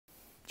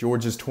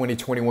Georgia's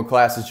 2021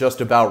 class is just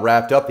about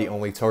wrapped up. The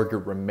only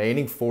target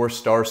remaining,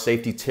 four-star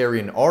safety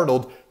Terrion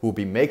Arnold, who will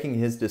be making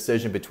his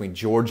decision between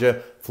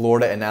Georgia,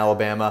 Florida, and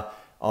Alabama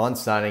on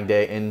signing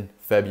day in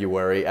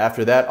February.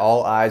 After that,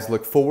 all eyes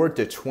look forward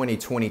to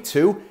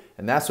 2022,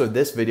 and that's what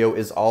this video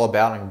is all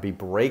about. I'm going to be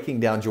breaking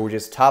down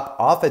Georgia's top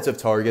offensive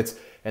targets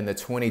in the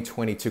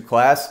 2022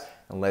 class.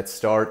 And let's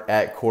start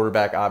at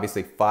quarterback.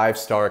 Obviously,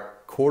 five-star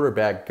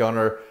quarterback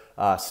Gunnar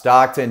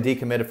Stockton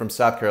decommitted from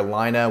South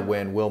Carolina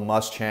when Will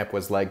Muschamp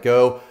was let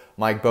go.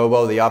 Mike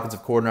Bobo, the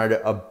offensive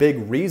coordinator, a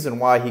big reason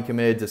why he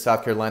committed to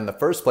South Carolina in the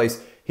first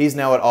place. He's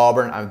now at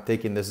Auburn. I'm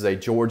thinking this is a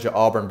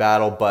Georgia-Auburn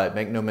battle, but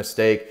make no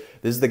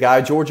mistake, this is the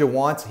guy Georgia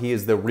wants. He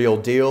is the real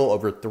deal.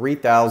 Over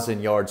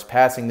 3,000 yards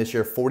passing this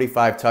year,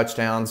 45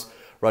 touchdowns,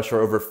 rushed for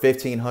over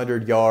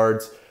 1,500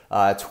 yards,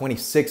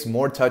 26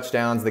 more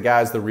touchdowns. The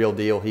guy's the real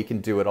deal. He can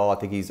do it all. I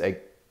think he's a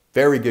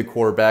very good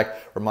quarterback.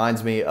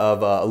 Reminds me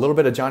of a little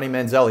bit of Johnny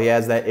Manziel. He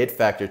has that it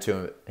factor to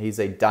him. He's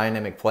a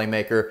dynamic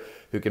playmaker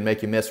who can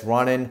make you miss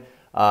running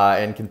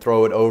and can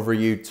throw it over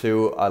you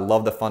too. I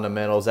love the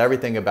fundamentals,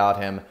 everything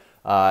about him.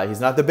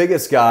 He's not the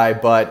biggest guy,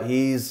 but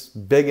he's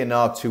big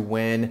enough to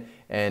win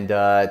and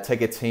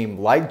take a team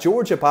like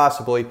Georgia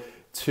possibly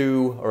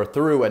to or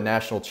through a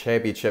national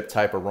championship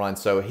type of run.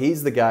 So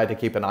he's the guy to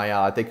keep an eye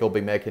on. I think he'll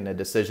be making a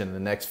decision in the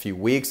next few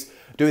weeks.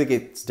 I do think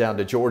it's down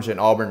to Georgia and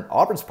Auburn.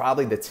 Auburn's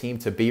probably the team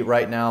to beat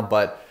right now,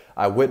 but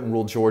I wouldn't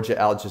rule Georgia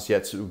out just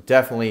yet. So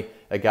definitely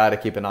a guy to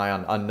keep an eye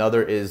on.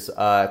 Another is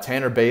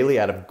Tanner Bailey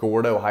out of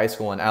Gordo High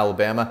School in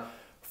Alabama.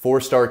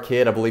 Four-star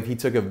kid. I believe he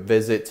took a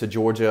visit to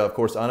Georgia. Of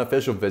course,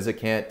 unofficial visit.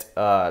 Can't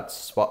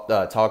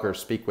talk or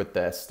speak with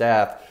the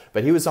staff.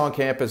 But he was on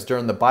campus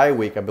during the bye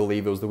week. I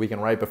believe it was the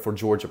weekend right before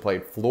Georgia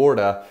played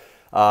Florida.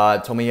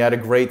 Told me he had a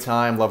great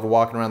time. Loved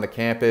walking around the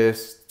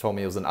campus. Told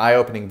me it was an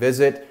eye-opening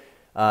visit.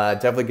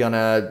 Definitely going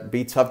to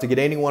be tough to get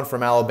anyone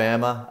from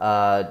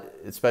Alabama,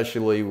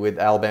 especially with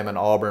Alabama and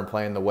Auburn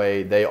playing the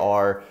way they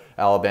are.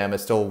 Alabama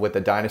still with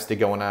the dynasty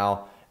going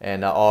now.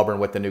 And Auburn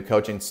with the new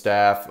coaching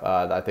staff.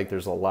 I think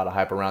there's a lot of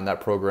hype around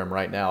that program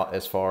right now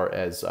as far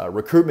as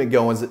recruitment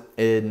goes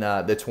in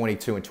the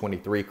 22 and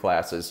 23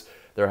 classes.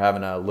 They're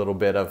having a little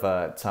bit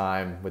of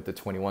time with the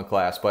 21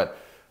 class. But,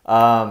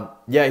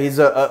 yeah, he's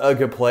a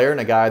good player and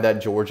a guy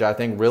that Georgia, I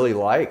think, really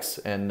likes.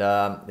 And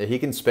he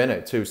can spin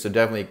it, too. So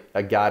definitely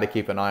a guy to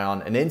keep an eye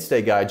on. An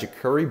in-state guy,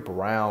 Ja'Curry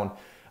Brown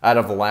out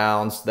of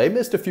Lowndes. They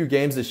missed a few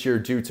games this year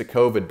due to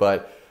COVID,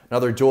 but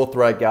another dual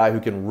threat guy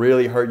who can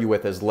really hurt you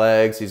with his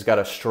legs. He's got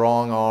a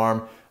strong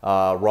arm,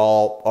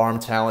 raw arm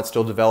talent,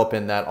 still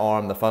developing that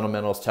arm, the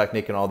fundamentals,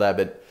 technique, and all that.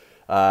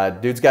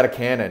 But dude's got a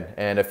cannon,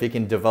 and if he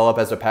can develop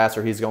as a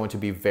passer, he's going to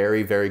be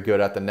very, very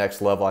good at the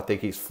next level. I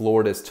think he's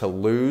Florida's to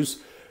lose.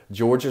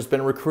 Georgia's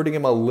been recruiting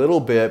him a little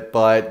bit,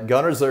 but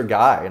Gunner's their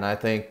guy, and I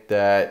think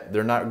that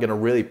they're not going to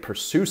really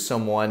pursue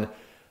someone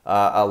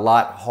a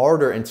lot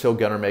harder until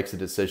Gunner makes a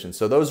decision.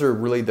 So those are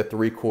really the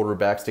three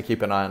quarterbacks to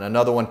keep an eye on.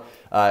 Another one,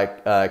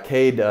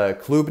 Cade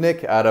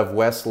Klubnik out of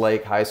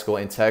Westlake High School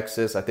in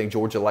Texas. I think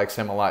Georgia likes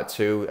him a lot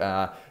too.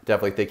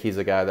 Definitely think he's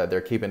a guy that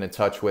they're keeping in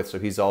touch with, so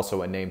he's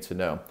also a name to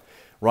know.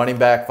 Running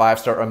back,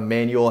 five-star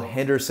Emmanuel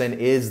Henderson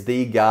is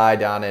the guy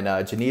down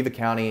in Geneva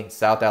County,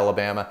 South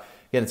Alabama.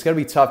 Again, it's going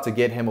to be tough to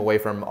get him away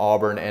from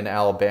Auburn and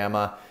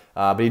Alabama.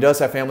 But he does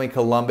have family in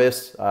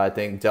Columbus. I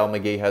think Del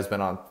McGee has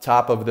been on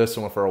top of this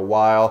one for a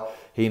while.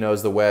 He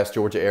knows the West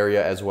Georgia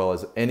area as well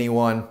as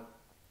anyone.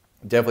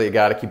 Definitely a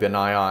guy to keep an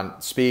eye on.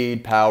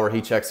 Speed, power,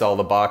 he checks all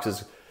the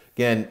boxes.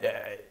 Again,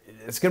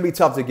 it's going to be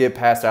tough to get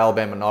past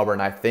Alabama and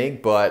Auburn, I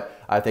think, but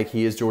I think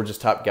he is Georgia's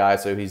top guy,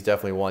 so he's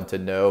definitely one to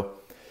know.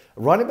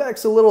 Running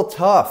back's a little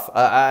tough.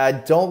 I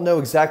don't know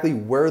exactly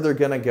where they're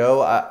going to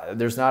go.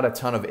 There's not a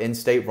ton of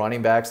in-state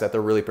running backs that they're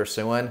really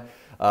pursuing.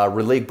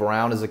 Raleigh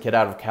Brown is a kid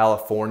out of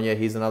California.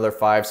 He's another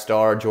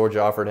five-star.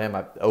 Georgia offered him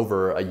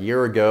over a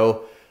year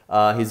ago.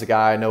 He's a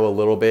guy I know a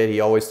little bit. He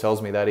always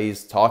tells me that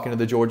he's talking to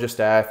the Georgia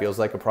staff, feels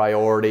like a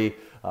priority,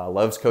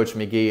 loves Coach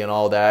McGee and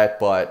all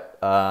that. But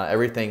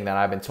everything that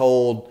I've been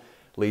told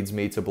leads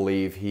me to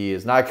believe he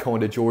is not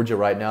going to Georgia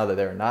right now, that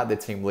they're not the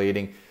team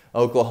leading.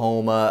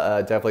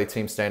 Oklahoma, definitely a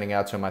team standing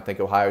out to him. I think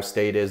Ohio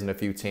State is and a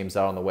few teams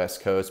out on the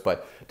West Coast.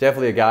 But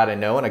definitely a guy to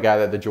know and a guy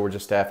that the Georgia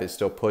staff is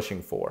still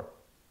pushing for.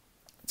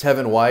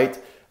 Tevin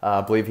White,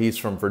 I believe he's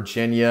from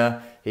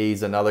Virginia.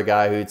 He's another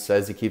guy who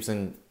says he keeps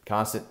in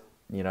constant,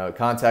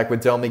 contact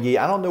with Del McGee.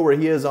 I don't know where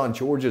he is on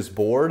Georgia's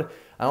board.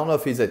 I don't know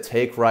if he's a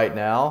take right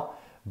now,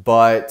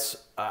 but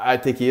I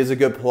think he is a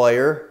good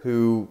player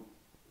who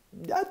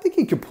I think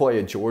he could play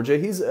at Georgia.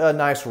 He's a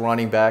nice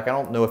running back. I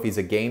don't know if he's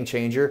a game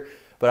changer,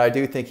 but I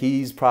do think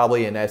he's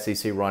probably an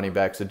SEC running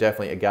back, so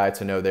definitely a guy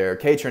to know there.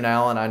 Katron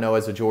Allen, I know,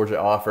 as a Georgia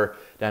offer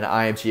down at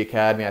IMG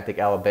Academy. I think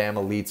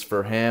Alabama leads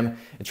for him.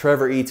 And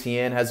Trevor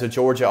Etienne has a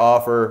Georgia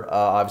offer.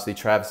 Obviously,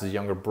 Travis's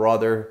younger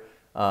brother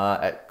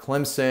at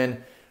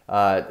Clemson.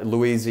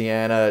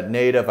 Louisiana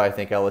native, I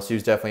think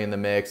LSU's definitely in the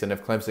mix. And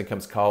if Clemson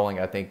comes calling,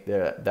 I think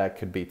that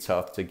could be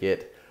tough to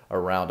get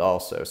around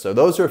also. So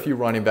those are a few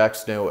running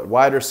backs to know. At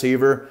wide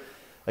receiver,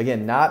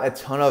 Again, not a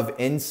ton of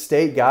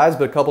in-state guys,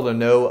 but a couple to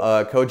know.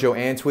 Kojo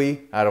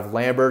Antwi out of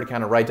Lambert,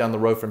 kind of right down the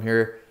road from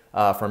here,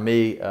 from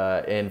me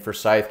in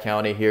Forsyth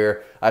County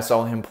here. I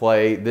saw him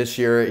play this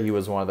year. He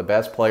was one of the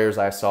best players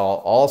I saw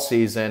all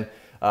season.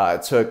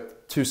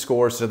 Took 2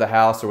 scores to the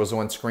house. There was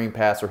one screen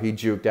pass where he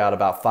juked out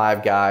about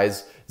 5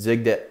 guys,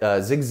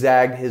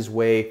 zigzagged his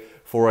way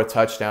for a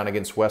touchdown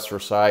against West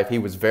Forsyth. He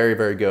was very,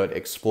 very good,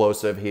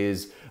 explosive.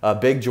 He's a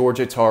big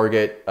Georgia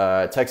target.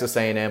 Texas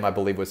A&M, I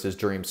believe, was his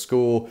dream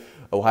school.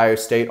 Ohio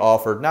State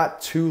offered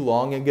not too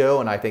long ago,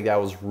 and I think that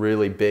was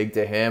really big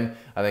to him.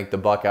 I think the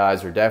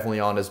Buckeyes are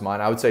definitely on his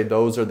mind. I would say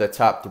those are the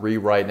top 3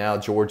 right now: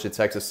 Georgia,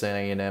 Texas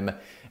A&M,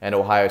 and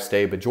Ohio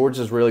State. But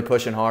Georgia's really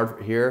pushing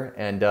hard here,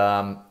 and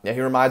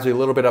he reminds me a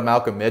little bit of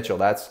Malcolm Mitchell.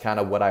 That's kind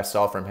of what I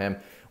saw from him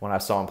when I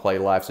saw him play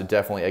live, so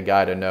definitely a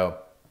guy to know.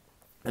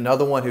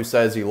 Another one who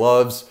says he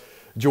loves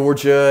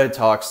Georgia,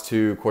 talks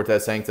to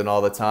Cortez Hankton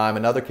all the time.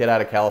 Another kid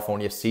out of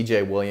California,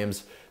 C.J.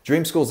 Williams.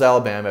 Dream school's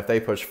Alabama. If they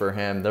push for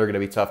him, they're going to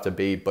be tough to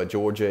beat. But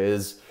Georgia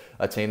is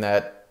a team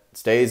that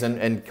stays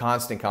in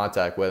constant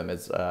contact with him,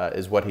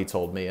 is what he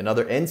told me.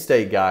 Another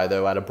in-state guy,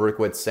 though, out of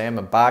Brookwood, Sam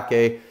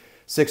Mbake,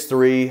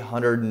 6'3",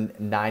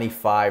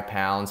 195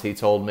 pounds. He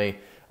told me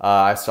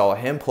I saw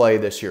him play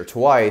this year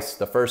twice.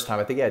 The first time,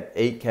 I think he had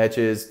 8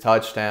 catches,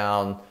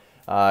 touchdown,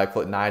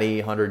 90,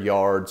 100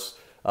 yards.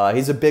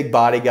 He's a big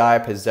body guy,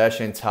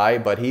 possession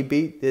type, but he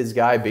beat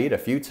a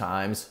few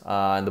times,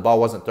 and the ball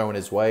wasn't thrown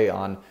his way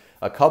on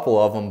a couple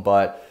of them,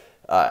 but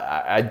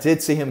I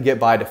did see him get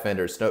by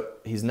defenders. No,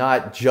 he's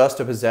not just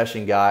a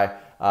possession guy.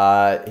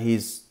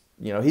 He's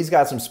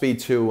got some speed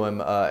to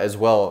him as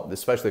well,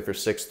 especially for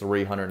 6'3",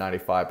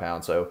 195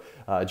 pounds. So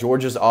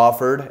Georgia's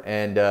offered,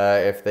 and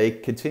if they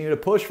continue to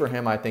push for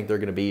him, I think they're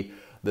going to be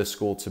the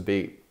school to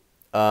beat.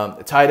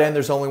 Tight end,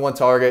 there's only one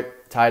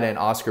target. Tight end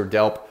Oscar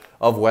Delp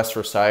of West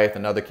Forsyth,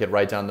 another kid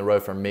right down the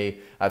road from me.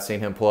 I've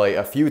seen him play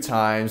a few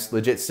times.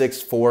 Legit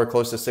 6'4",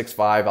 close to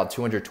 6'5", about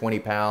 220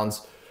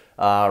 pounds.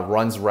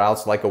 Runs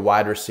routes like a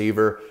wide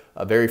receiver.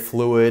 Very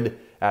fluid,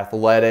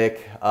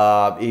 athletic.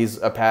 He's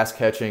a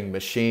pass-catching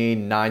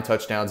machine. 9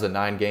 touchdowns in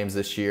 9 games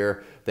this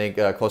year. I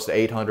think close to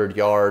 800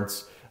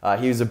 yards.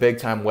 He's a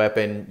big-time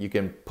weapon. You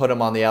can put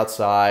him on the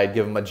outside,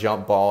 give him a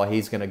jump ball.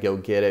 He's going to go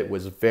get it.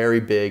 Was very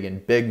big in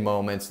big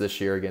moments this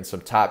year against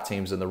some top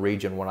teams in the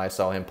region when I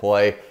saw him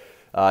play.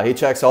 He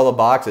checks all the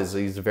boxes.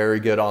 He's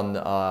very good on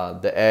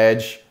the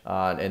edge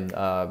and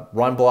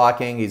run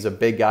blocking. He's a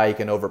big guy. He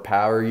can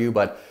overpower you,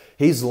 but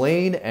he's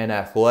lean and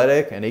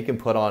athletic, and he can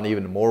put on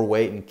even more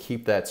weight and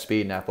keep that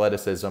speed and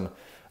athleticism.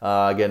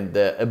 Again,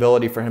 the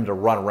ability for him to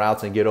run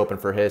routes and get open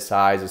for his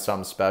size is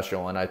something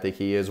special, and I think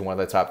he is one of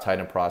the top tight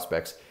end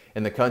prospects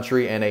in the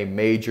country and a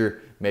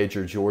major,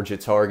 major Georgia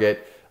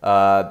target.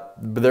 But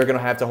they're going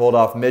to have to hold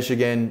off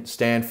Michigan,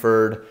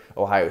 Stanford,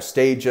 Ohio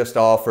State just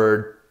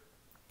offered,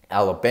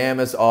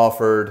 Alabama's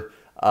offered,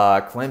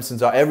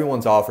 Clemson's,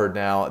 everyone's offered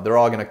now. They're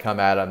all going to come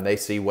at him. They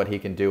see what he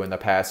can do in the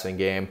passing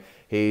game.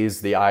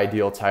 He's the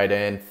ideal tight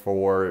end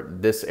for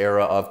this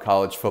era of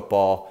college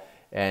football,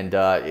 and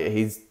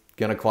he's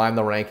going to climb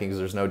the rankings.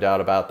 There's no doubt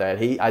about that.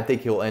 I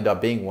think he'll end up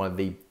being one of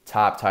the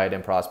top tight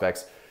end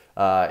prospects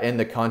in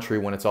the country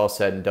when it's all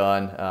said and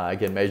done.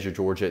 Again, major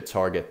Georgia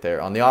target there.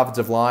 On the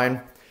offensive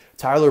line,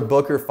 Tyler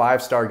Booker,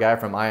 5-star guy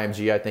from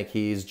IMG. I think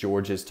he's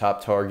Georgia's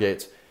top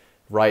target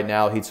right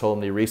now. He told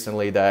me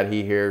recently that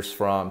he hears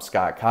from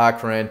Scott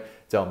Cochran,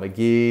 Del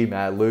McGee,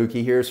 Matt Luke.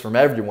 He hears from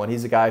everyone.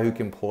 He's a guy who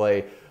can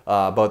play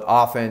both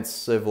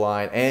offensive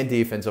line and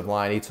defensive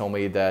line. He told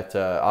me that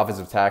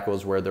offensive tackle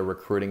is where they're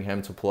recruiting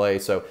him to play.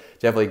 So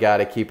definitely got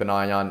to keep an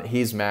eye on.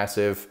 He's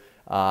massive.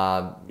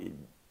 I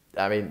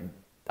mean,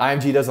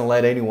 IMG doesn't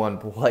let anyone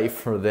play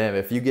for them.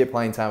 If you get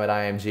playing time at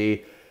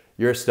IMG,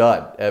 you're a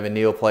stud. Evan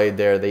Neal played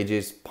there. They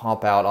just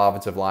pump out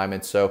offensive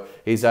linemen. So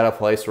he's at a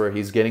place where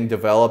he's getting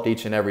developed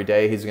each and every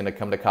day. He's going to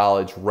come to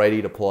college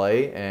ready to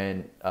play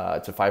and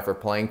to fight for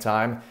playing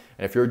time.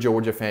 And if you're a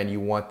Georgia fan, you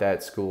want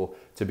that school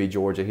to be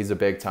Georgia. He's a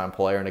big-time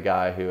player and a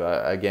guy who,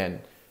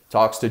 again,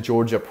 talks to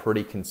Georgia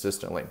pretty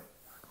consistently.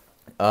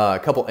 A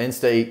couple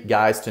in-state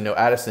guys to know.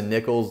 Addison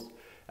Nichols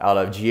out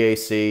of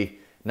GAC.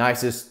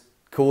 Nicest,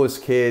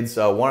 coolest kids.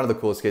 One of the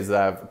coolest kids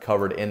that I've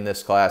covered in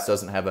this class.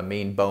 Doesn't have a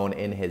mean bone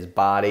in his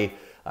body.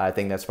 I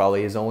think that's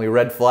probably his only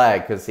red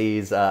flag because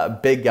he's a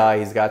big guy.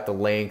 He's got the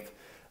length.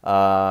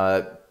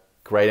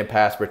 Great in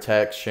pass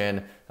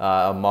protection.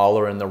 A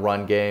mauler in the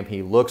run game.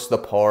 He looks the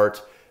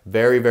part.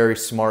 Very, very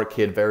smart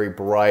kid, very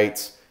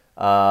bright.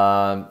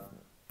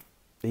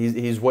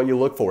 He's what you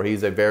look for.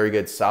 He's a very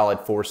good, solid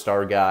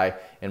 4-star guy.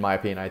 In my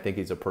opinion, I think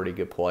he's a pretty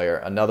good player.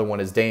 Another one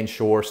is Dane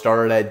Shore.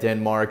 Started at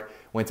Denmark,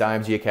 went to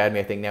IMG Academy.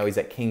 I think now he's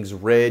at Kings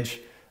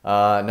Ridge.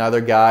 Another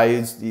guy,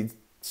 he's 6'5",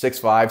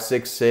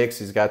 6'6".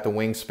 He's got the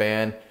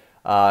wingspan,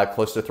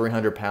 close to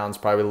 300 pounds,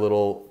 probably a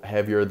little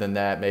heavier than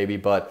that maybe,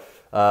 but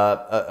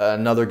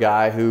another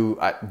guy who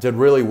did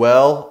really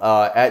well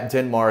at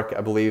Denmark.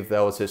 I believe that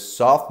was his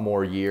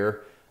sophomore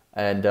year,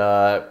 and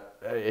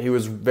he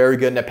was very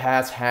good in a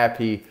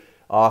pass-happy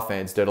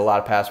offense, did a lot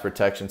of pass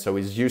protection, so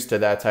he's used to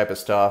that type of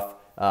stuff.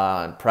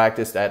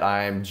 practiced at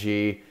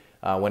IMG,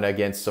 went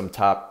against some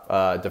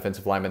top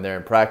defensive linemen there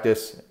in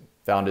practice,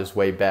 found his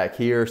way back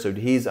here. So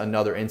he's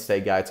another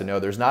in-state guy to know.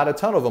 There's not a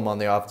ton of them on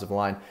the offensive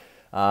line,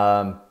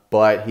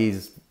 but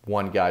he's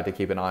one guy to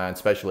keep an eye on,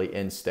 especially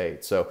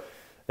in-state. So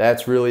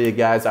that's really it,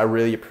 guys. I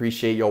really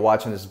appreciate y'all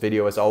watching this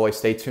video. As always,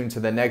 stay tuned to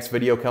the next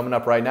video coming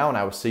up right now, and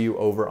I will see you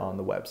over on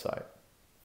the website.